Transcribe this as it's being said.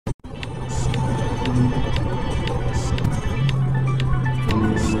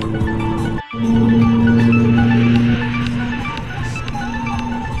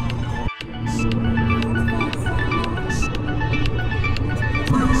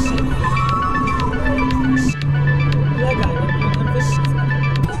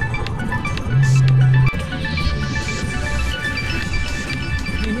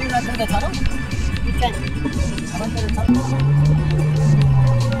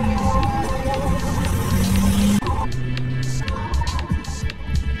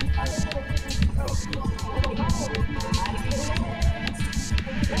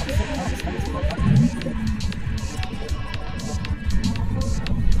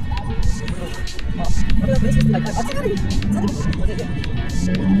Have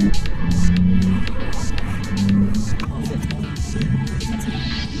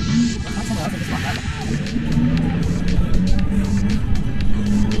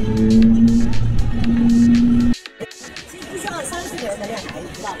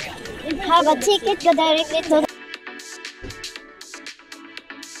a ticket, go directly to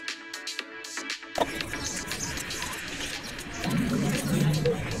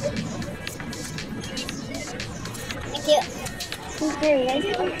Thank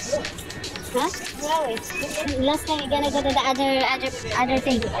you. Huh? Last time you're gonna go to the other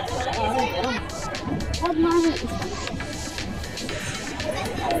thing. What money?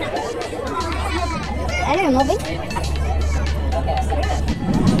 Are you moving?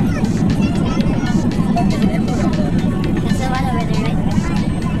 That's the one over there, right?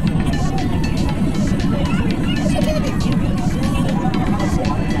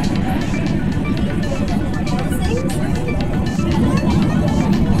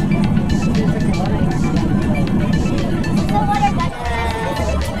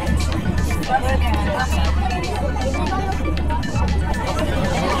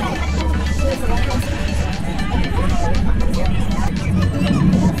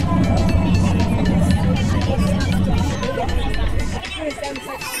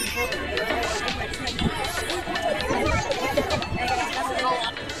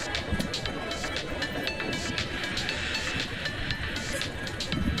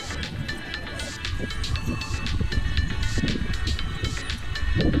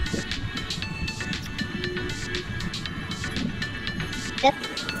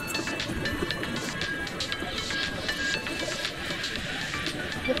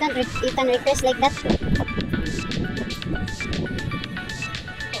 You can request like that.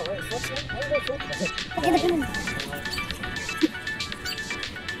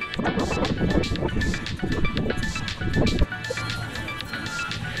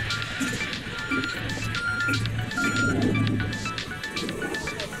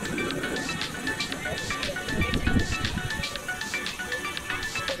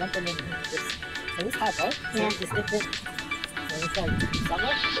 It's hot, right? Yeah. It's different. It's like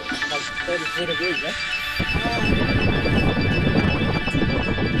summer, like 33 degrees, yeah?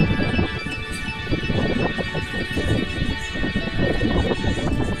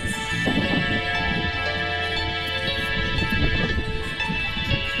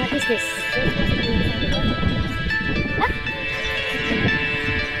 What is this? Huh?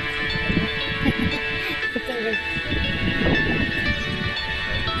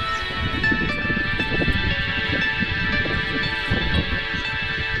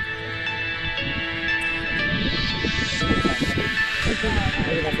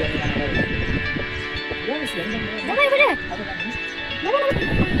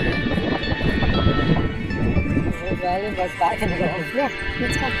 Was back in the road. Yeah,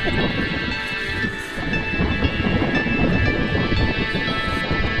 let's go.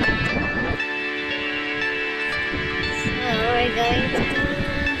 So we're going to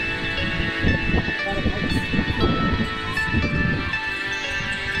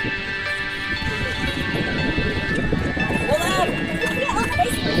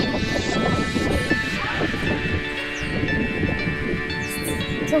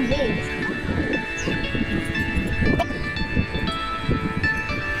too big.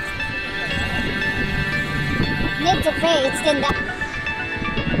 Need to pay, it's $10.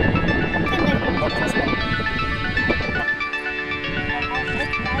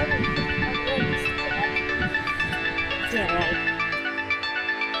 Yeah, right.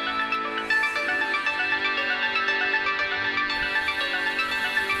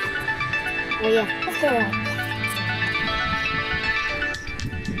 Oh yeah, that's alright.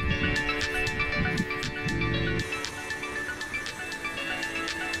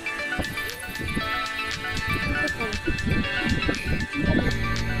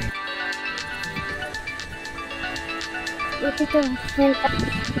 Ito,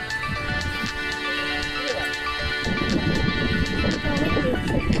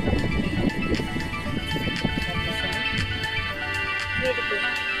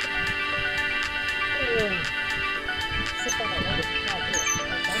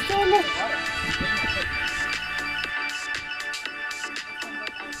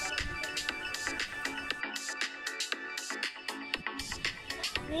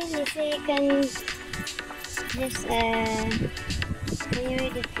 really, so you can just can you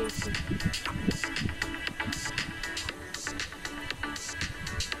read it please?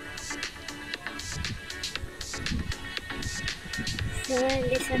 So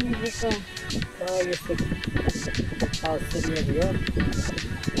this one is before. Oh, you see how city of York.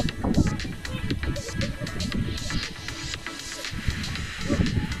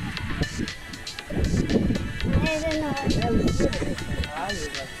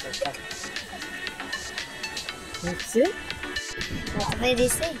 See? What did they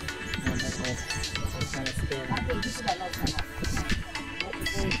say? Kind of scary.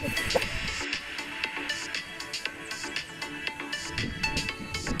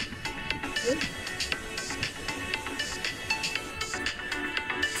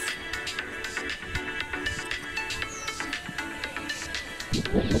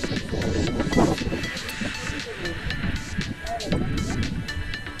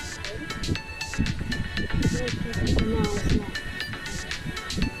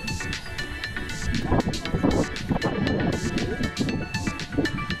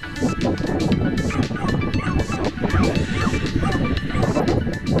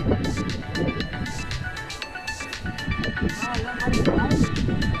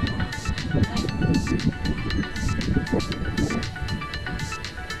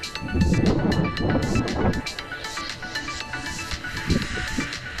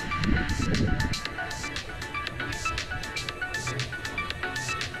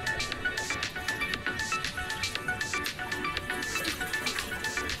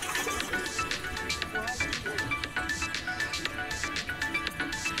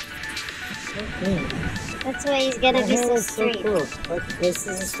 That's why he's gonna be so straight. So cool. But this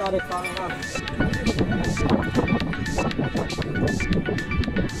isn't started falling off.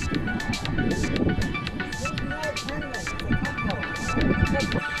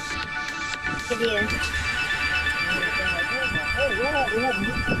 Video.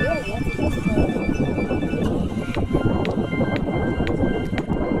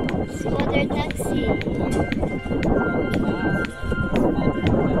 Squatter taxi.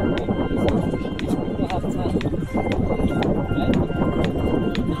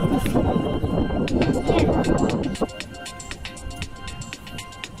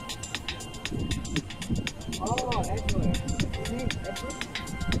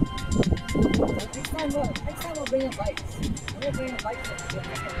 Next time we'll bring in bikes. We'll bring in bikes that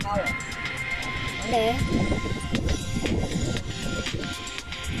can power. Okay.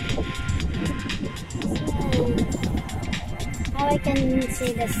 So, how I can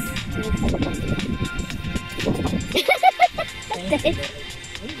see this?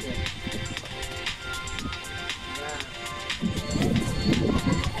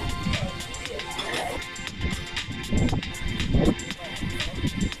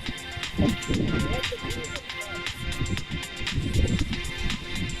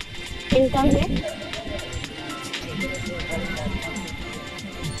 Can you come here?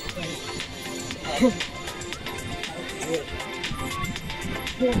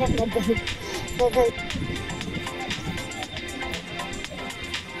 Look at the dog.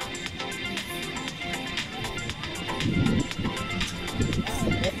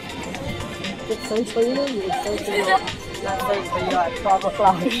 It's so for you, it's so for you. Not so for you at 12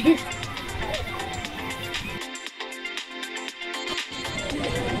 o'clock.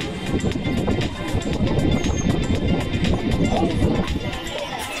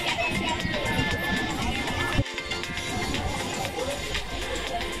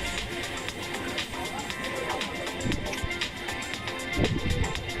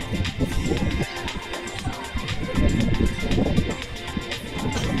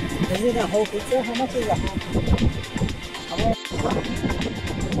 Is it a whole pizza? How much is a whole pizza?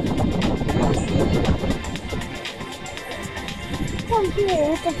 Come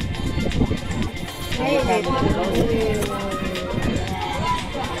here.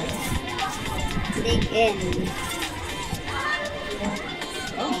 Dig in.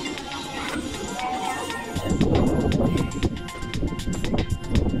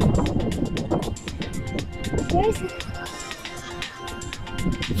 Where's it?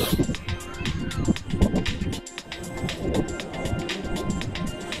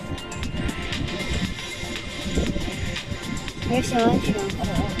 Where's the washroom?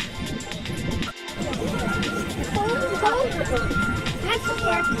 That's for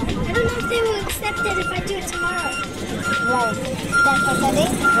work. I don't know if they will accept it if I do it tomorrow. Why? That's for today?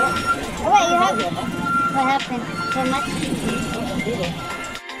 Oh, wait, you have it. What happened? So much?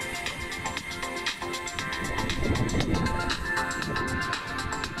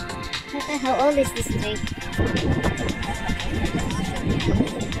 How old is this tree?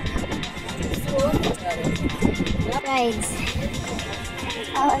 Rides.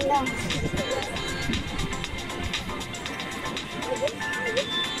 Oh no.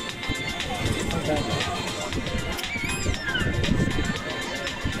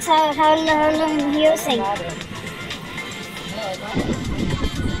 So how long are you using?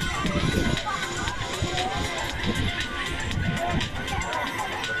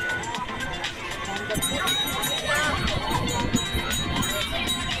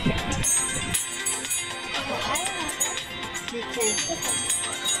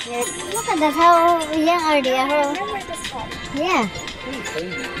 Yeah, look at that, how young are they? Yeah.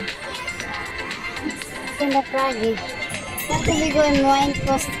 In the Prague. Have to be going wine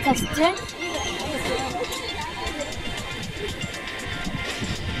coaster.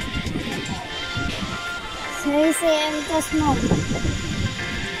 So you say I'm too small.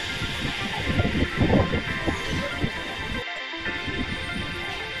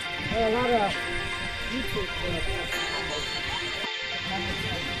 A lot of YouTube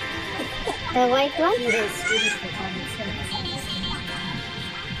The white one? Yes, Swedish for common sense.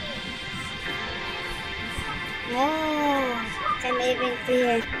 Oh, can even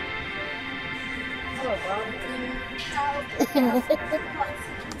clear. Hello, Bob.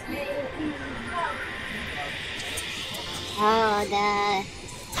 Oh, the...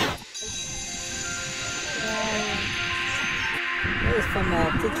 That was from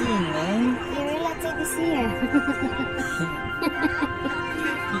Peking, man. Your relative is here.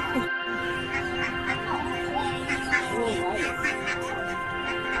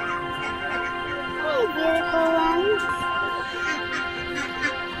 Hey, beautiful one.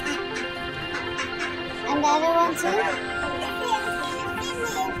 And the other one too?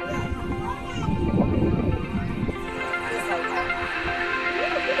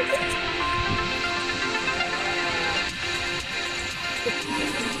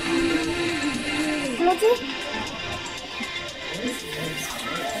 Floaty?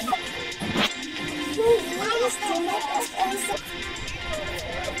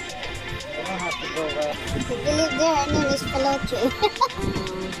 I believe their name is Peloche.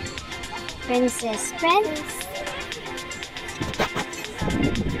 Princess. Prince?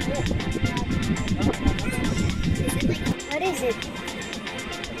 What is it?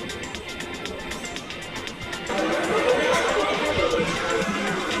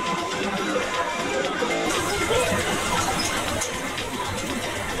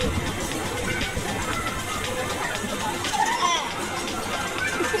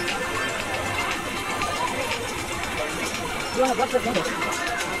 You want a bucket?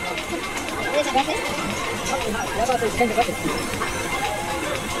 Is it a bucket? What about this kind of bucket?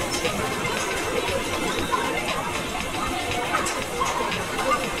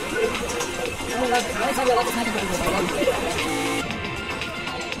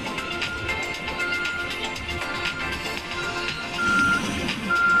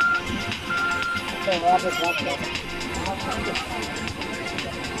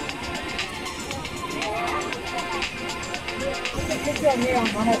 Me on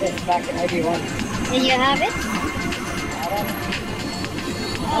one of this back in 81. Do you have it?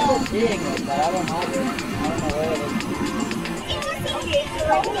 I'm just seeing it, but I don't have it. I don't know where it is.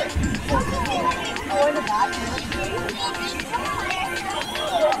 Oh, in the back?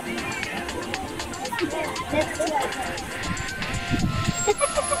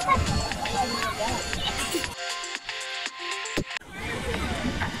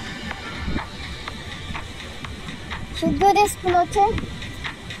 Should do this, Peloche.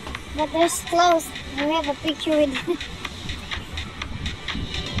 But there's closed. We have a picture with it.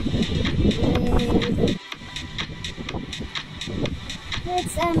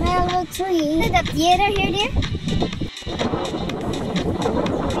 It's a mellow tree. Is it a theater here, dear?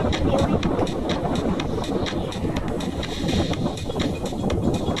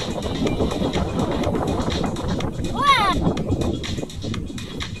 Wow!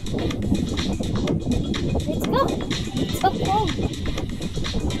 Let's go. It's so cold.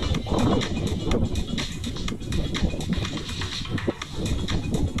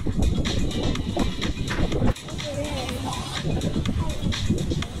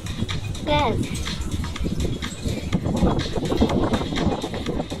 Yes.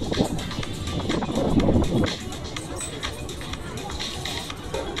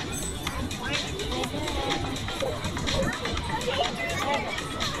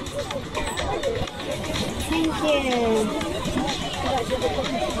 Thank you.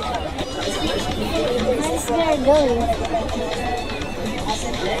 Where's there going?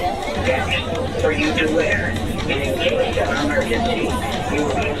 For you to wear in case of emergency. You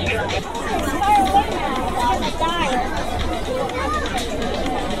will be instructed.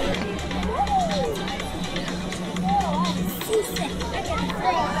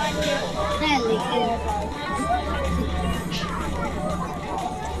 Really good.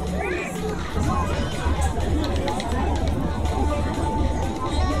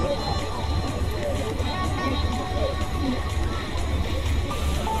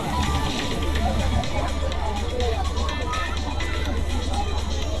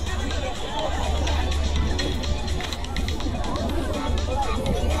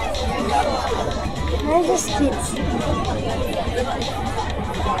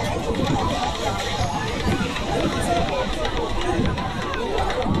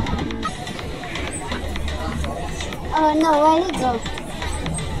 No, where did it go?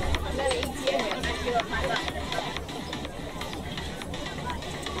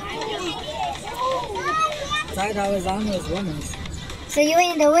 Side I was on was women's. So you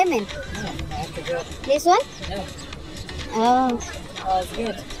went in the women? Yeah, I have to go. This one? Yeah. Oh. Oh, it's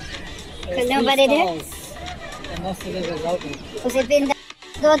good. But nobody there? And most of it was open. Usipin na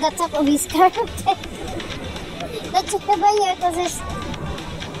go the top of his car. Let's check ba yun? Kasi...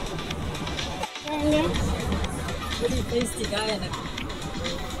 Pretty tasty guy in it.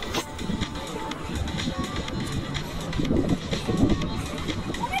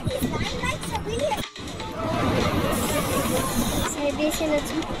 Service sila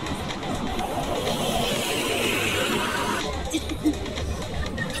to.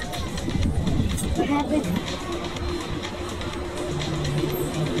 What happened?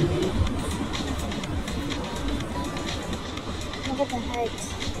 Look at the height.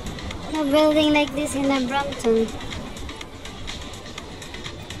 No building like this in Brampton.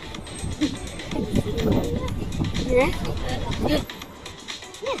 Yeah? Yeah.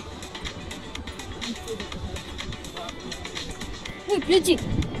 Hey, Luigi!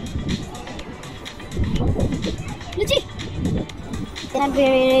 Luigi! I'm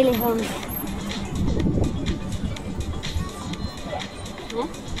really hungry. Huh?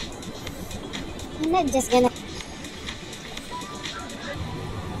 I'm not just gonna...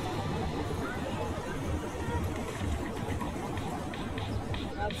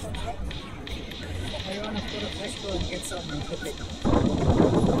 I want to put a fish bowl and get something to cook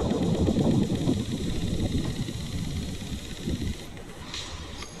it.